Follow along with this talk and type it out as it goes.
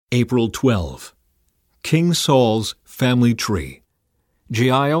April 12. King Saul's family tree.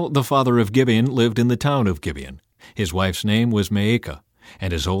 Jael, the father of Gibeon, lived in the town of Gibeon. His wife's name was Maacah,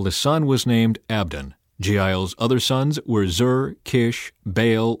 and his oldest son was named Abdon. Jael's other sons were Zur, Kish,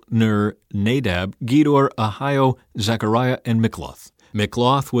 Baal, Ner, Nadab, Gedor, Ahio, Zechariah, and Mikloth.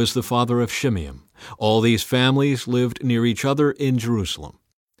 Mikloth was the father of Shimeam. All these families lived near each other in Jerusalem.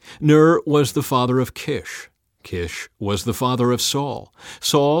 Ner was the father of Kish. Kish was the father of Saul.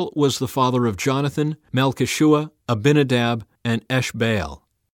 Saul was the father of Jonathan, Malchishua, Abinadab, and Eshbaal.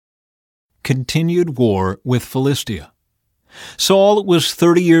 Continued war with Philistia. Saul was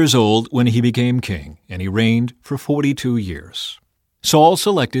 30 years old when he became king, and he reigned for 42 years. Saul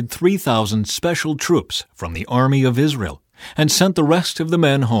selected 3,000 special troops from the army of Israel and sent the rest of the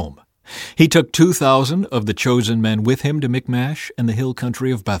men home. He took 2,000 of the chosen men with him to Michmash and the hill country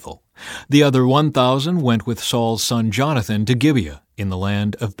of Bethel. The other 1,000 went with Saul's son Jonathan to Gibeah in the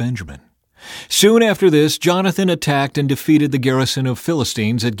land of Benjamin. Soon after this, Jonathan attacked and defeated the garrison of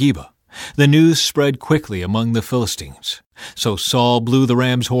Philistines at Geba. The news spread quickly among the Philistines. So Saul blew the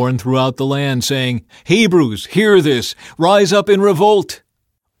ram's horn throughout the land, saying, "Hebrews, hear this! Rise up in revolt!"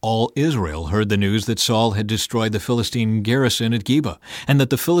 All Israel heard the news that Saul had destroyed the Philistine garrison at Geba, and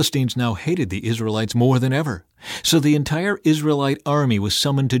that the Philistines now hated the Israelites more than ever. So the entire Israelite army was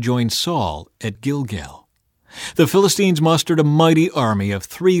summoned to join Saul at Gilgal. The Philistines mustered a mighty army of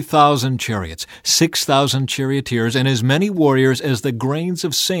 3,000 chariots, 6,000 charioteers, and as many warriors as the grains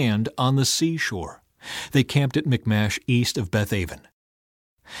of sand on the seashore. They camped at Michmash east of Beth-aven.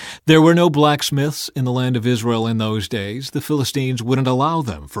 There were no blacksmiths in the land of Israel in those days. The Philistines wouldn't allow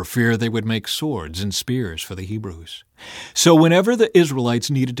them for fear they would make swords and spears for the Hebrews. So whenever the Israelites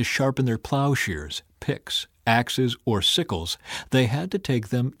needed to sharpen their plowshares, picks, axes, or sickles, they had to take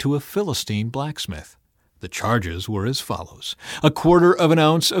them to a Philistine blacksmith. The charges were as follows: 1/4 of an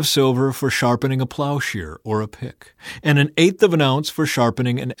ounce of silver for sharpening a plowshare or a pick, and 1/8 of an ounce for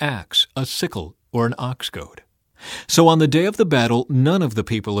sharpening an axe, a sickle, or an ox goad. So on the day of the battle, none of the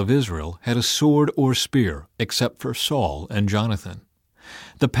people of Israel had a sword or spear except for Saul and Jonathan.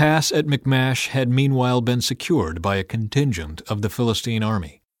 The pass at Michmash had meanwhile been secured by a contingent of the Philistine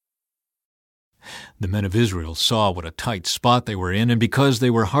army. The men of Israel saw what a tight spot they were in, and because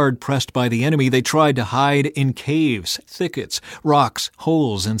they were hard-pressed by the enemy, they tried to hide in caves, thickets, rocks,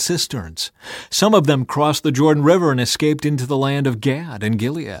 holes, and cisterns. Some of them crossed the Jordan River and escaped into the land of Gad and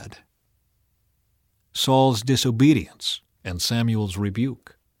Gilead. Saul's disobedience and Samuel's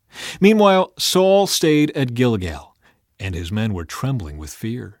rebuke. Meanwhile, Saul stayed at Gilgal, and his men were trembling with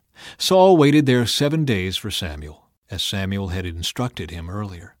fear. Saul waited there 7 days for Samuel, as Samuel had instructed him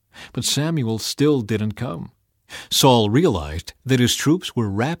earlier. But Samuel still didn't come. Saul realized that his troops were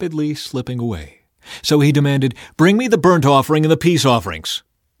rapidly slipping away. So he demanded, "Bring me the burnt offering and the peace offerings."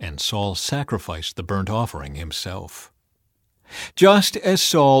 And Saul sacrificed the burnt offering himself. Just as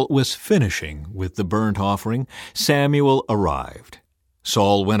Saul was finishing with the burnt offering, Samuel arrived.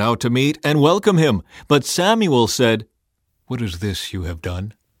 Saul went out to meet and welcome him, but Samuel said, "What is this you have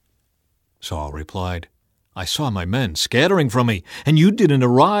done?" Saul replied, "I saw my men scattering from me, and you didn't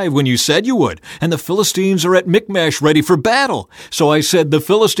arrive when you said you would, and the Philistines are at Michmash ready for battle. So I said, the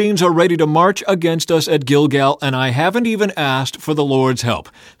Philistines are ready to march against us at Gilgal, and I haven't even asked for the Lord's help.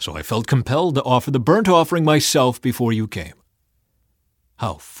 So I felt compelled to offer the burnt offering myself before you came."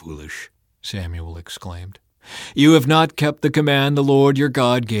 "How foolish," Samuel exclaimed. "You have not kept the command the Lord your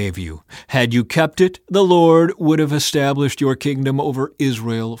God gave you. Had you kept it, the Lord would have established your kingdom over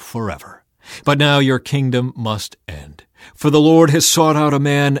Israel forever. But now your kingdom must end, for the Lord has sought out a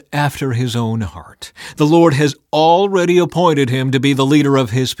man after his own heart. The Lord has already appointed him to be the leader of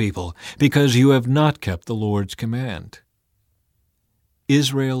his people, because you have not kept the Lord's command."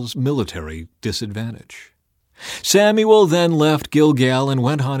 Israel's military disadvantage. Samuel then left Gilgal and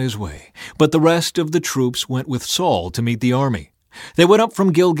went on his way, but the rest of the troops went with Saul to meet the army. They went up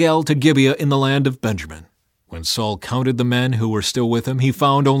from Gilgal to Gibeah in the land of Benjamin. When Saul counted the men who were still with him, he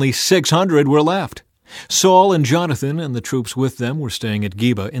found only 600 were left. Saul and Jonathan and the troops with them were staying at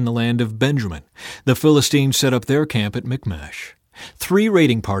Geba in the land of Benjamin. The Philistines set up their camp at Michmash. 3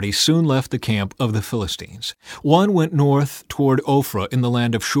 raiding parties soon left the camp of the Philistines. One went north toward Ophrah in the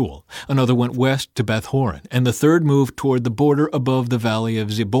land of Shul, another went west to Beth-horon, and the third moved toward the border above the valley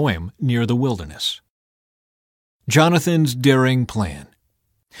of Zeboim near the wilderness. Jonathan's daring plan.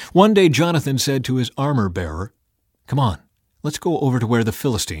 One day Jonathan said to his armor-bearer, "Come on, let's go over to where the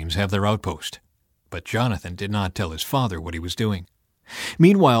Philistines have their outpost." But Jonathan did not tell his father what he was doing.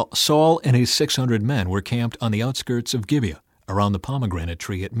 Meanwhile, Saul and his 600 men were camped on the outskirts of Gibeah, around the pomegranate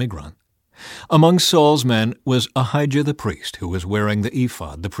tree at Migron. Among Saul's men was Ahijah the priest, who was wearing the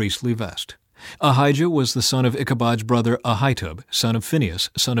ephod, the priestly vest. Ahijah was the son of Ichabod's brother Ahitub, son of Phinehas,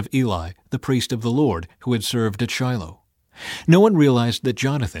 son of Eli, the priest of the Lord, who had served at Shiloh. No one realized that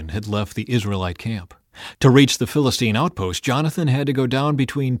Jonathan had left the Israelite camp. To reach the Philistine outpost, Jonathan had to go down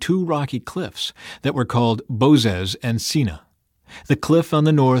between two rocky cliffs that were called Bozez and Sina. The cliff on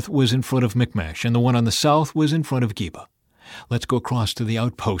the north was in front of Michmash, and the one on the south was in front of Geba. "Let's go across to the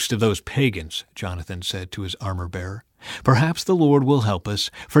outpost of those pagans," Jonathan said to his armor-bearer. "Perhaps the Lord will help us,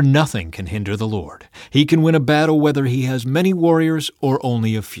 for nothing can hinder the Lord. He can win a battle whether he has many warriors or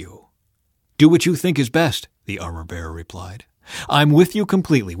only a few." "Do what you think is best," the armor-bearer replied. "I'm with you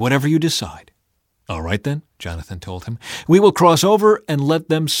completely, whatever you decide." "All right then," Jonathan told him. "We will cross over and let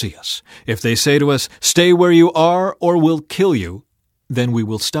them see us. If they say to us, 'Stay where you are or we'll kill you,' then we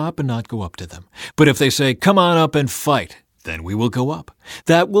will stop and not go up to them. But if they say, 'Come on up and fight,' then we will go up.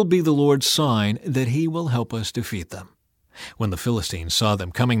 That will be the Lord's sign that he will help us defeat them." When the Philistines saw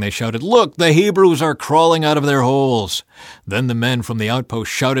them coming, they shouted, "Look, the Hebrews are crawling out of their holes." Then the men from the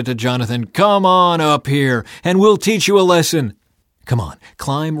outpost shouted to Jonathan, "Come on up here, and we'll teach you a lesson." "Come on,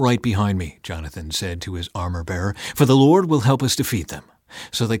 climb right behind me," Jonathan said to his armor-bearer, "for the Lord will help us defeat them."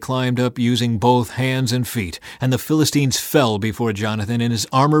 So they climbed up using both hands and feet, and the Philistines fell before Jonathan, and his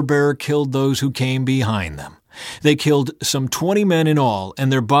armor-bearer killed those who came behind them. They killed some 20 men in all,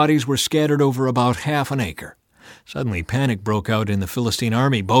 and their bodies were scattered over about half an acre. Suddenly panic broke out in the Philistine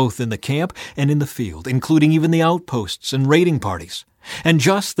army, both in the camp and in the field, including even the outposts and raiding parties. And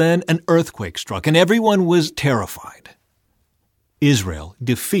just then an earthquake struck, and everyone was terrified. Israel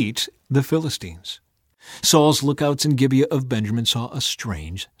defeats the Philistines. Saul's lookouts in Gibeah of Benjamin saw a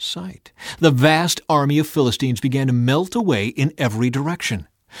strange sight. The vast army of Philistines began to melt away in every direction.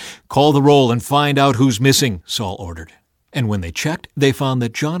 "Call the roll and find out who's missing," Saul ordered. And when they checked, they found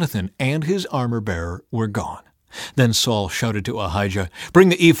that Jonathan and his armor-bearer were gone. Then Saul shouted to Ahijah, "Bring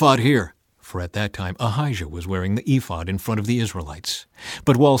the ephod here." For at that time Ahijah was wearing the ephod in front of the Israelites.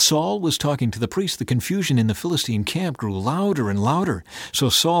 But while Saul was talking to the priest, the confusion in the Philistine camp grew louder and louder. So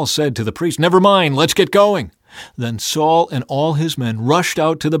Saul said to the priest, "Never mind, let's get going." Then Saul and all his men rushed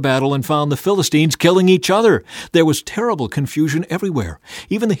out to the battle and found the Philistines killing each other. There was terrible confusion everywhere.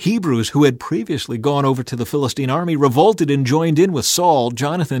 Even the Hebrews, who had previously gone over to the Philistine army, revolted and joined in with Saul,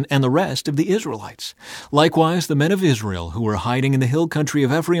 Jonathan, and the rest of the Israelites. Likewise, the men of Israel, who were hiding in the hill country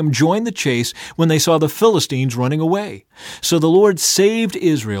of Ephraim, joined the chase when they saw the Philistines running away. So the Lord saved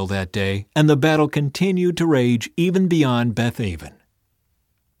Israel that day, and the battle continued to rage even beyond Beth-aven.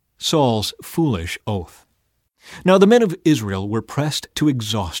 Saul's foolish oath. Now the men of Israel were pressed to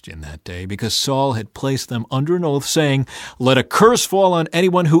exhaustion that day because Saul had placed them under an oath, saying, "Let a curse fall on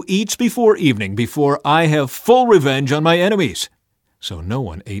anyone who eats before evening, before I have full revenge on my enemies." So no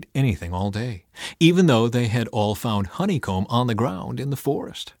one ate anything all day, even though they had all found honeycomb on the ground in the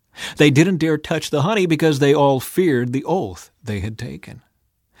forest. They didn't dare touch the honey because they all feared the oath they had taken.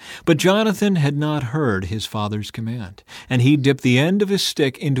 But Jonathan had not heard his father's command, and he dipped the end of his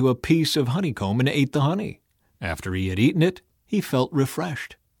stick into a piece of honeycomb and ate the honey. After he had eaten it, he felt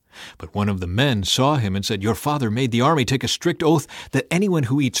refreshed. But one of the men saw him and said, "Your father made the army take a strict oath that anyone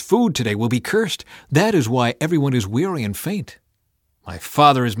who eats food today will be cursed. That is why everyone is weary and faint." "My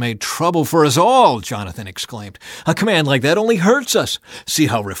father has made trouble for us all," Jonathan exclaimed. "A command like that only hurts us. See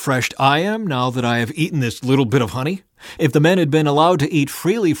how refreshed I am now that I have eaten this little bit of honey. If the men had been allowed to eat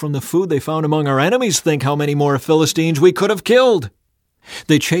freely from the food they found among our enemies, think how many more Philistines we could have killed."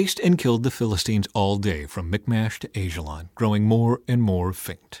 They chased and killed the Philistines all day from Michmash to Ajalon, growing more and more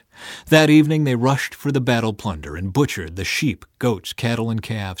faint. That evening they rushed for the battle plunder and butchered the sheep, goats, cattle, and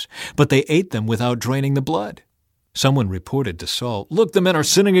calves, but they ate them without draining the blood. Someone reported to Saul, "Look, the men are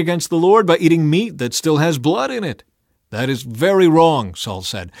sinning against the Lord by eating meat that still has blood in it." "That is very wrong," Saul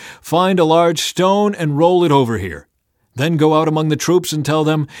said. "Find a large stone and roll it over here. Then go out among the troops and tell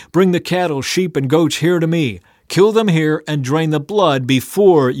them, 'Bring the cattle, sheep, and goats here to me. Kill them here and drain the blood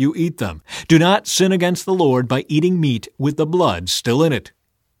before you eat them. Do not sin against the Lord by eating meat with the blood still in it."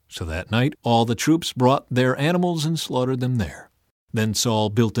 So that night all the troops brought their animals and slaughtered them there. Then Saul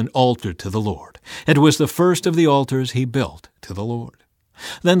built an altar to the Lord. It was the first of the altars he built to the Lord.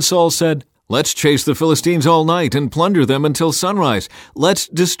 Then Saul said, "Let's chase the Philistines all night and plunder them until sunrise. Let's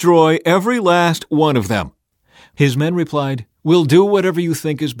destroy every last one of them." His men replied, "We'll do whatever you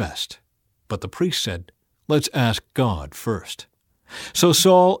think is best." But the priest said, "Let's ask God first." So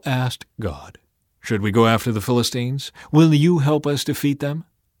Saul asked God, "Should we go after the Philistines? Will you help us defeat them?"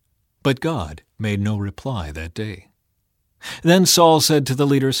 But God made no reply that day. Then Saul said to the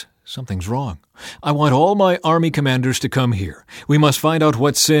leaders, Something's wrong. I want all my army commanders to come here. We must find out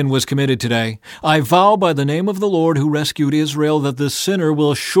what sin was committed today. I vow by the name of the Lord who rescued Israel that the sinner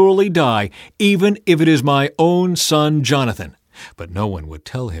will surely die, even if it is my own son Jonathan." But no one would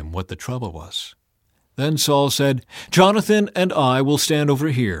tell him what the trouble was. Then Saul said, "Jonathan and I will stand over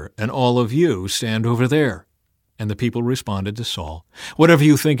here, and all of you stand over there." And the people responded to Saul, "Whatever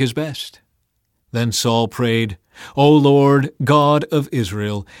you think is best." Then Saul prayed, "O Lord, God of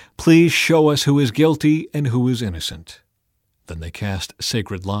Israel, please show us who is guilty and who is innocent." Then they cast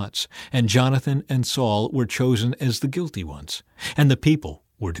sacred lots, and Jonathan and Saul were chosen as the guilty ones, and the people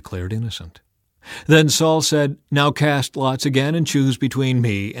were declared innocent. Then Saul said, "Now cast lots again and choose between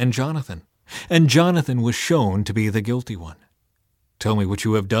me and Jonathan." And Jonathan was shown to be the guilty one. "Tell me what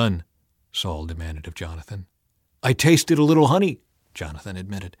you have done," Saul demanded of Jonathan. "I tasted a little honey," Jonathan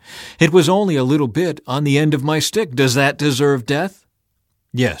admitted. "It was only a little bit on the end of my stick. Does that deserve death?"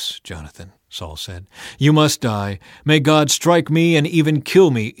 "Yes, Jonathan," Saul said. "You must die. May God strike me and even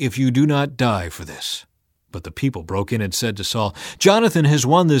kill me if you do not die for this." But the people broke in and said to Saul, "Jonathan has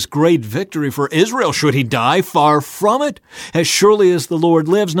won this great victory for Israel. Should he die? Far from it. As surely as the Lord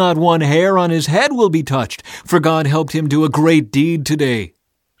lives, not one hair on his head will be touched, for God helped him do a great deed today."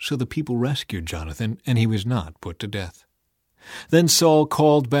 So the people rescued Jonathan, and he was not put to death. Then Saul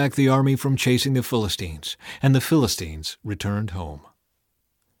called back the army from chasing the Philistines, and the Philistines returned home.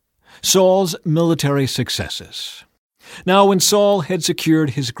 Saul's military successes. Now when Saul had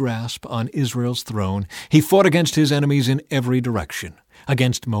secured his grasp on Israel's throne, he fought against his enemies in every direction,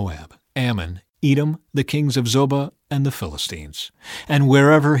 against Moab, Ammon, Edom, the kings of Zobah, and the Philistines. And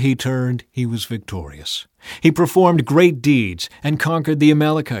wherever he turned, he was victorious. He performed great deeds and conquered the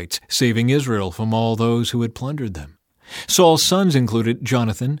Amalekites, saving Israel from all those who had plundered them. Saul's sons included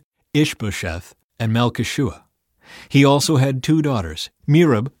Jonathan, Ishbosheth, and Malchishua. He also had 2 daughters,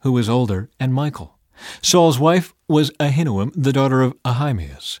 Merab, who was older, and Michal. Saul's wife was Ahinoam, the daughter of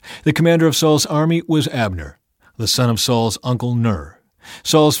Ahimaaz. The commander of Saul's army was Abner, the son of Saul's uncle Ner.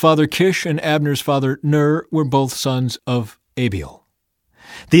 Saul's father Kish and Abner's father Ner were both sons of Abiel.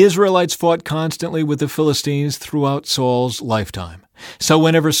 The Israelites fought constantly with the Philistines throughout Saul's lifetime. So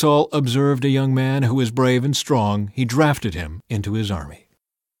whenever Saul observed a young man who was brave and strong, he drafted him into his army.